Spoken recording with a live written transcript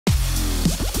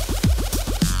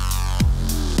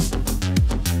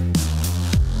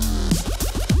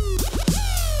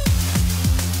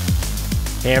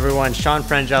Hey everyone, Sean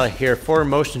Frangella here for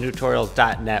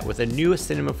MotionTutorials.net with a new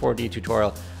Cinema 4D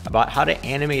tutorial about how to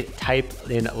animate type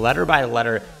in letter by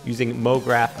letter using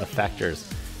MoGraph Effectors.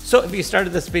 So if you started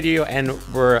this video and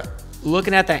were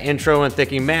looking at that intro and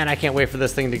thinking, man, I can't wait for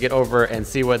this thing to get over and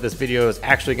see what this video is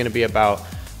actually going to be about,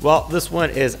 well, this one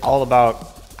is all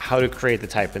about how to create the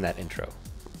type in that intro.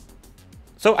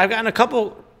 So I've gotten a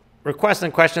couple requests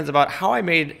and questions about how I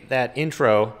made that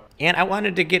intro, and I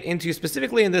wanted to get into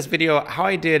specifically in this video how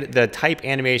I did the type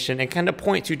animation and kind of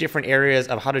point to different areas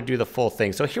of how to do the full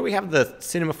thing. So here we have the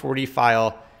Cinema 4D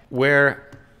file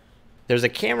where there's a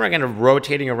camera kind of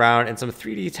rotating around and some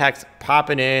 3D text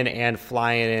popping in and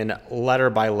flying in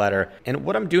letter by letter. And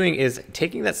what I'm doing is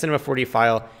taking that Cinema 4D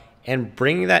file and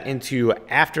bringing that into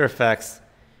After Effects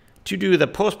to do the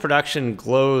post-production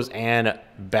glows and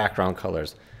background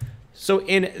colors. So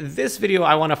in this video,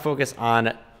 I want to focus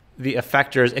on the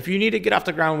effectors. If you need to get off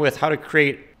the ground with how to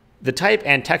create the type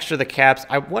and texture the caps,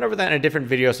 I went over that in a different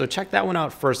video, so check that one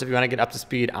out first if you want to get up to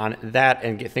speed on that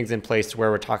and get things in place to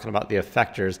where we're talking about the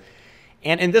effectors.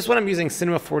 And in this one, I'm using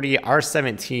Cinema 4D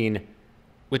R17,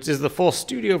 which is the full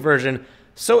studio version.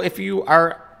 So if you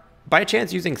are by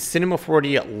chance using Cinema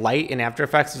 4D Lite in After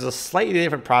Effects, it's a slightly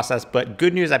different process, but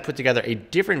good news, I put together a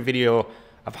different video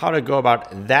of how to go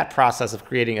about that process of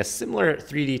creating a similar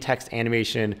 3D text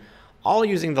animation, all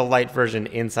using the Lite version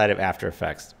inside of After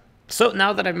Effects. So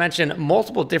now that I've mentioned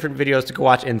multiple different videos to go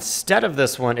watch instead of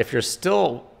this one, if you're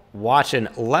still watching,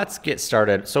 let's get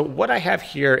started. So what I have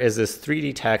here is this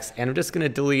 3D text, and I'm just gonna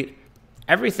delete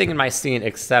everything in my scene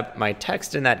except my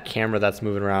text in that camera that's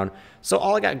moving around. So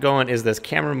all I got going is this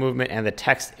camera movement and the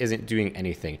text isn't doing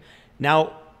anything.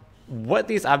 Now, what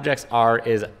these objects are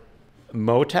is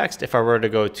MoText. If I were to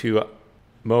go to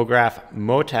MoGraph,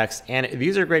 MoText, and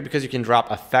these are great because you can drop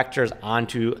effectors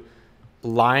onto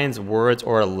lines, words,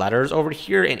 or letters over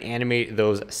here and animate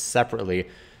those separately.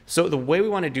 So the way we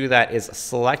want to do that is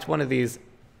select one of these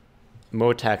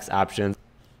MoText options.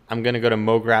 I'm going to go to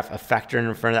MoGraph Effector, and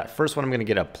in front of that first one, I'm going to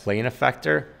get a Plain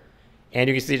Effector. And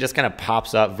you can see it just kind of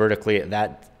pops up vertically.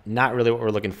 That's not really what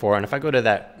we're looking for. And if I go to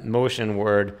that motion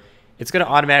word, it's going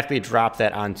to automatically drop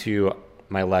that onto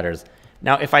my letters.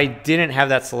 Now, if I didn't have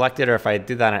that selected, or if I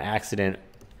did that on accident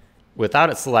without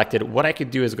it selected, what I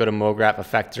could do is go to MoGraph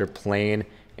Effector Plain,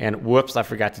 and whoops, I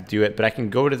forgot to do it, but I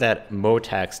can go to that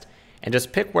MoText and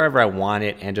just pick wherever I want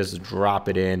it and just drop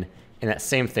it in, and that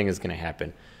same thing is going to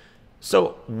happen.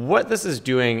 So what this is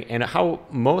doing and how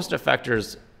most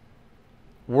effectors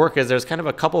work is there's kind of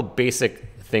a couple basic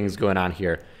things going on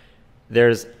here.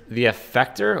 There's the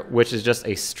effector, which is just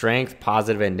a strength,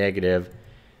 positive and negative.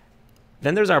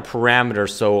 Then there's our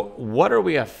parameters. So what are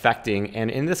we affecting?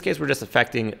 And in this case, we're just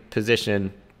affecting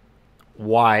position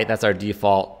Y. That's our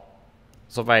default.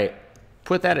 So if I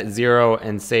put that at 0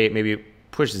 and say maybe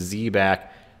push Z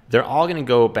back, they're all going to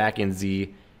go back in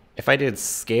Z. If I did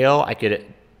scale, I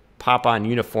could pop on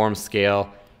uniform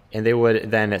scale, and they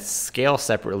would then scale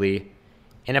separately.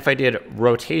 And if I did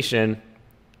rotation,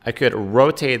 I could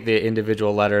rotate the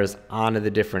individual letters onto the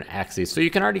different axes. So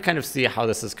you can already kind of see how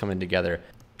this is coming together.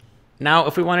 Now,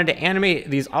 if we wanted to animate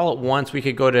these all at once, we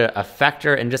could go to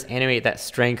Effector and just animate that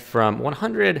strength from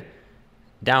 100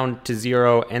 down to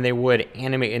 0, and they would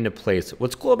animate into place.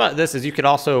 What's cool about this is you could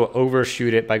also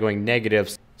overshoot it by going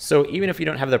negative. So even if you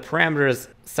don't have the parameters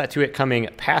set to it coming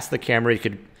past the camera, you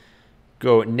could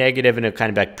go negative and it kind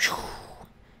of back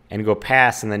and go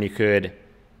past, and then you could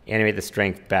animate the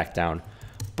strength back down.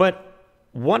 But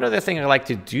one other thing I like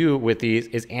to do with these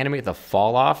is animate the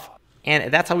fall off.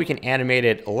 And that's how we can animate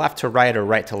it left to right or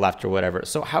right to left or whatever.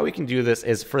 So how we can do this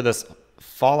is for this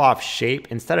fall off shape,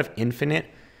 instead of infinite,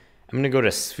 I'm going to go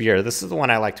to sphere. This is the one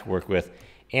I like to work with.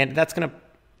 And that's going to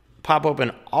pop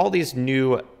open all these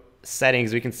new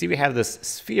settings. We can see we have this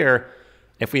sphere.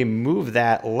 If we move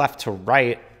that left to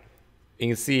right, you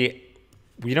can see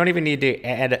we don't even need to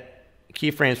add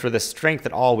keyframes for the strength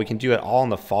at all. We can do it all in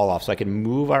the fall off. So I can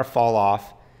move our fall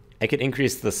off. I could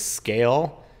increase the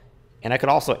scale. And I could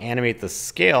also animate the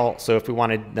scale. So if we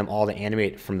wanted them all to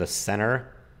animate from the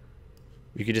center,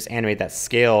 we could just animate that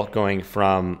scale going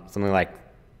from something like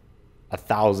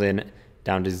 1,000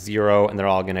 down to 0, and they're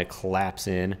all going to collapse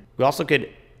in. We also could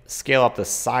scale up the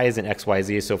size in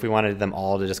XYZ. So if we wanted them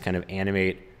all to just kind of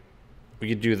animate, we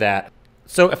could do that.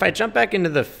 So if I jump back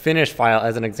into the finish file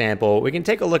as an example, we can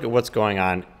take a look at what's going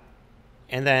on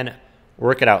and then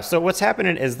work it out. So what's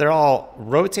happening is they're all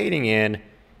rotating in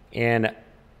and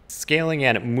scaling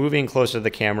and moving closer to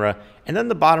the camera. And then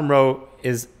the bottom row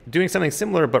is doing something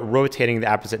similar, but rotating the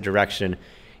opposite direction.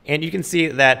 And you can see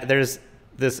that there's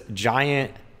this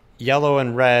giant yellow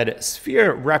and red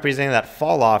sphere representing that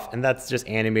fall off, and that's just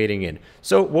animating in.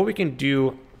 So what we can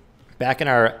do back in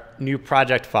our new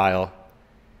project file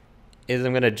is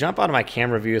I'm going to jump out of my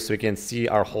camera view so we can see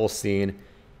our whole scene.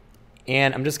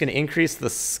 And I'm just going to increase the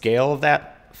scale of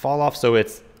that fall off so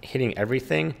it's hitting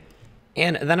everything.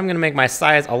 And then I'm going to make my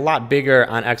size a lot bigger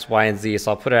on X, Y, and Z.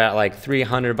 So I'll put it at like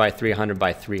 300 by 300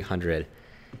 by 300.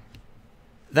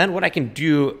 Then what I can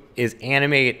do is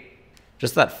animate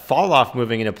just that fall off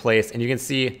moving into place. And you can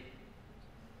see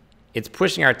it's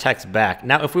pushing our text back.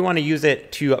 Now, if we want to use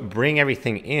it to bring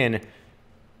everything in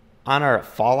on our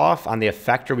fall off on the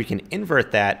effector, we can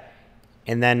invert that.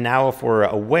 And then now if we're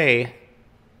away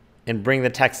and bring the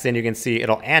text in, you can see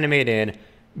it'll animate in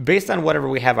based on whatever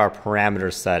we have our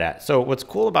parameters set at. So what's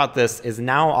cool about this is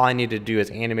now all I need to do is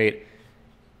animate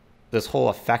this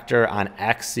whole effector on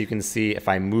X. So you can see if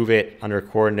I move it under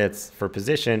coordinates for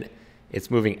position, it's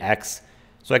moving X.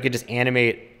 So I could just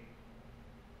animate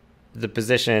the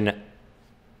position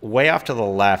way off to the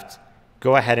left,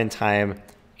 go ahead in time,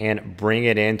 and bring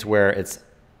it in to where it's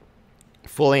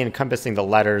fully encompassing the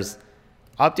letters,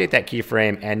 update that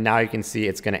keyframe, and now you can see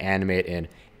it's going to animate in.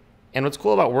 And what's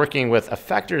cool about working with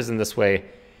effectors in this way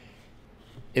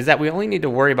is that we only need to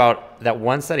worry about that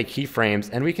one set of keyframes,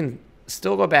 and we can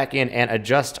still go back in and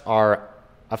adjust our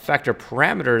effector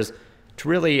parameters to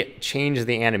really change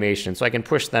the animation. So I can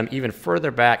push them even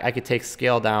further back. I could take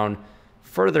scale down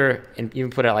further and even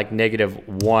put it at like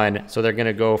 -1. So they're going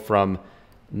to go from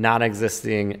not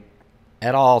existing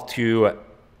at all to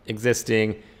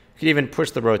existing. You could even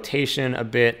push the rotation a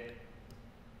bit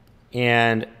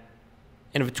and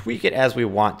tweak it as we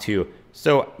want to.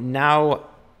 So now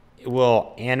it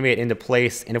will animate into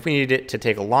place. And if we need it to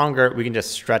take longer, we can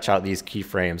just stretch out these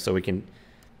keyframes. So we can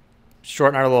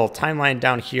shorten our little timeline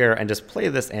down here and just play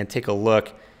this and take a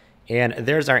look. And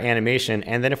there's our animation.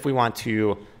 And then if we want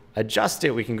to adjust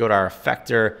it, we can go to our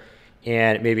effector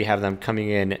and maybe have them coming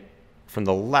in from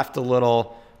the left a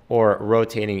little or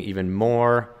rotating even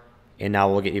more. And now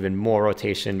we'll get even more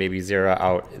rotation, maybe zero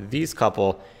out these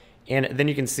couple. And then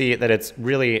you can see that it's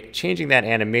really changing that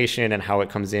animation and how it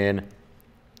comes in.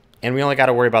 And we only got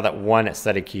to worry about that one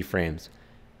set of keyframes.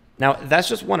 Now, that's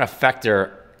just one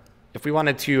effector. If we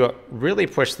wanted to really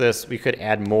push this, we could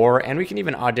add more, and we can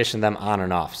even audition them on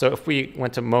and off. So if we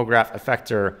went to MoGraph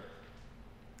Effector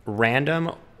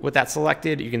random with that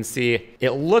selected, you can see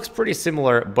it looks pretty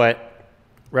similar, but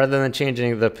rather than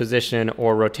changing the position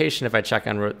or rotation, if I check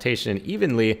on rotation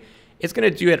evenly, it's going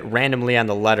to do it randomly on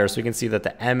the letter. So we can see that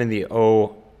the M and the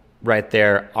O right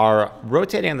there are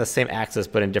rotating on the same axis,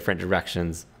 but in different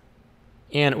directions.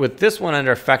 And with this one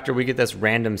under effector, we get this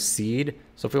random seed.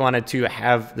 So if we wanted to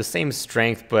have the same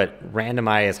strength, but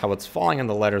randomize how it's falling on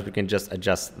the letters, we can just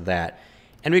adjust that.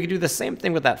 And we could do the same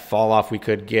thing with that fall off. We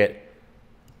could get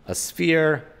a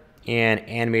sphere and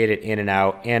animate it in and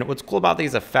out. And what's cool about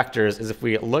these effectors is if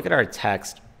we look at our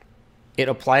text, it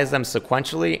applies them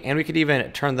sequentially, and we could even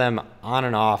turn them on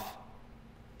and off.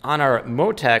 On our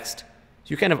MoText,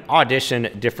 you kind of audition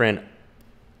different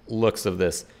looks of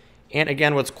this. And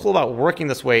again, what's cool about working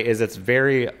this way is it's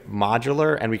very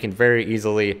modular, and we can very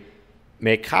easily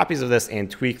make copies of this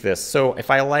and tweak this. So if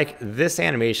I like this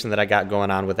animation that I got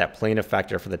going on with that plain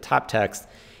effector for the top text,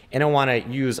 and I want to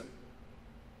use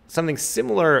something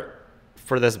similar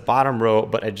for this bottom row,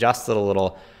 but adjust it a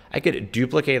little, I could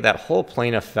duplicate that whole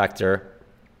plain effector,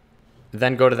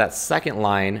 then go to that second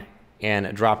line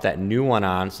and drop that new one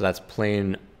on. So that's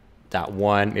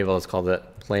plain.1. Maybe let's call it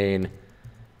plain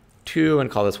 2 and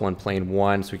call this one plain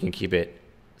 1 so we can keep it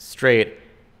straight.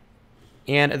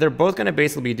 And they're both going to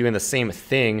basically be doing the same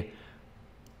thing.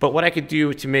 But what I could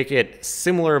do to make it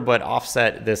similar but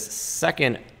offset this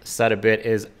second set a bit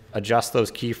is adjust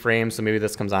those keyframes. So maybe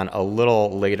this comes on a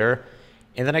little later.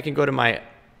 And then I can go to my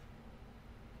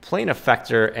plain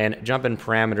effector and jump in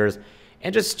parameters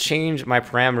and just change my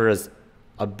parameters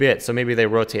a bit. So maybe they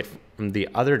rotate from the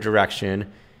other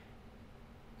direction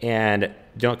and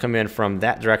don't come in from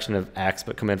that direction of X,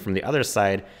 but come in from the other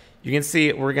side. You can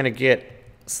see we're going to get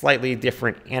slightly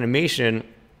different animation,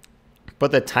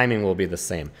 but the timing will be the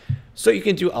same. So you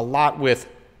can do a lot with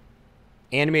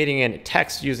animating in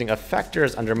text using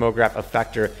effectors under MoGraph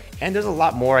Effector, and there's a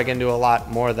lot more. I can do a lot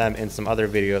more of them in some other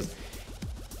videos.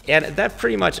 And that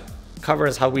pretty much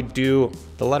covers how we do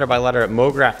the letter by letter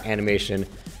MoGraph animation.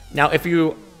 Now, if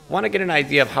you want to get an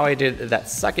idea of how I did that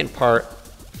second part,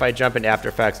 if I jump into After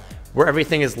Effects, where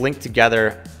everything is linked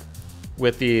together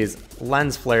with these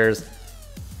lens flares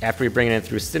after we bring it in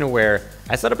through Cineware,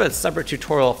 I set up a separate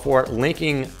tutorial for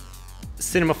linking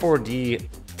Cinema 4D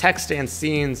text and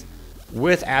scenes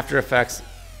with After Effects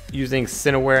using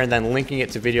Cineware and then linking it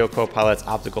to Video Copilot's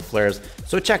optical flares.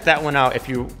 So check that one out if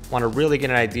you want to really get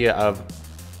an idea of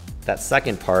that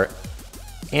second part.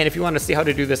 And if you want to see how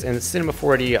to do this in Cinema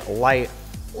 4D Lite,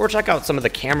 or check out some of the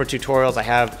camera tutorials I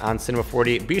have on Cinema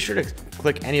 4D, be sure to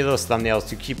click any of those thumbnails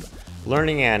to keep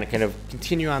learning and kind of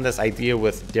continue on this idea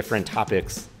with different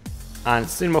topics on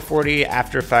Cinema 4D,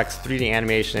 After Effects, 3D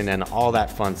animation, and all that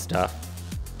fun stuff.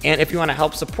 And if you want to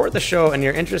help support the show and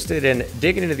you're interested in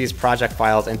digging into these project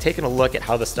files and taking a look at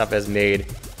how the stuff is made,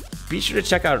 be sure to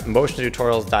check out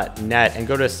motiontutorials.net and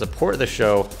go to support the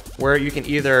show, where you can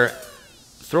either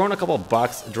throw in a couple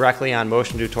bucks directly on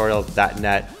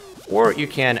motiontutorials.net, or you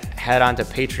can head on to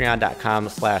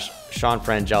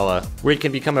patreon.com/SeanFrangella, where you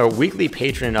can become a weekly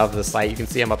patron of the site. You can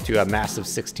see I'm up to a massive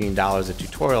 $16 a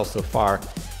tutorial so far,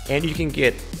 and you can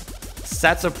get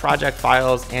sets of project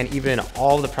files and even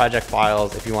all the project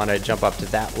files if you want to jump up to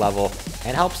that level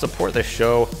and help support the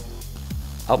show.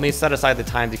 Help me set aside the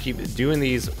time to keep doing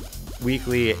these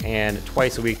weekly and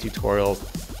twice a week tutorials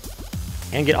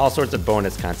and get all sorts of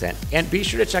bonus content. And be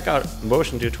sure to check out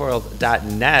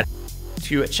motiontutorials.net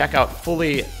to check out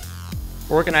fully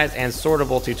organized and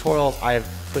sortable tutorials I've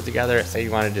put together. Say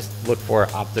you want to just look for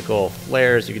optical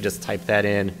flares, you can just type that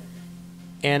in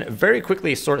and very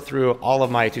quickly sort through all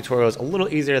of my tutorials, a little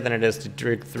easier than it is to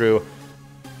dig through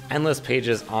endless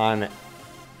pages on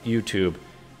YouTube.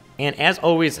 And as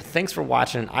always, thanks for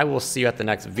watching. I will see you at the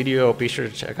next video. Be sure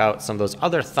to check out some of those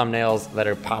other thumbnails that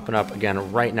are popping up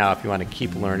again right now if you want to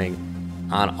keep learning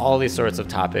on all these sorts of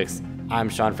topics. I'm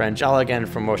Sean Frangella again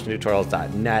from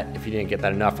motiontutorials.net. If you didn't get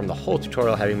that enough from the whole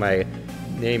tutorial having my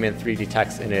name and 3D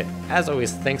text in it. As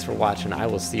always, thanks for watching. I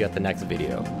will see you at the next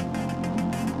video.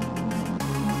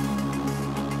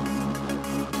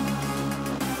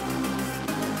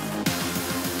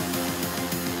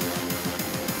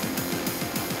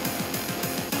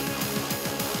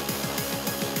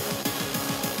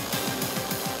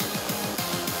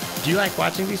 Do you like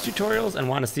watching these tutorials and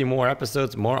want to see more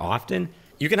episodes more often?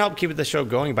 You can help keep the show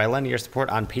going by lending your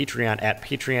support on Patreon at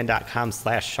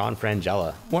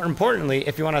patreon.com/SeanFrangella. More importantly,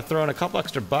 if you want to throw in a couple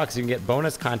extra bucks, you can get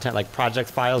bonus content like project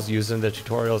files used in the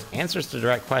tutorials, answers to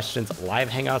direct questions, live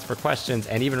hangouts for questions,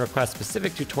 and even request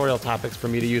specific tutorial topics for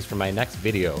me to use for my next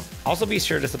video. Also be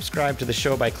sure to subscribe to the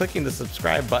show by clicking the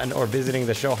subscribe button or visiting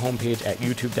the show homepage at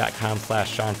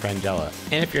youtube.com/SeanFrangella.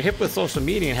 And if you're hip with social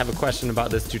media and have a question about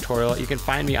this tutorial, you can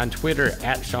find me on Twitter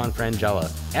at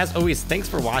SeanFrangella. As always, thanks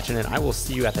for watching, and I will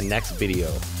see you at the next video.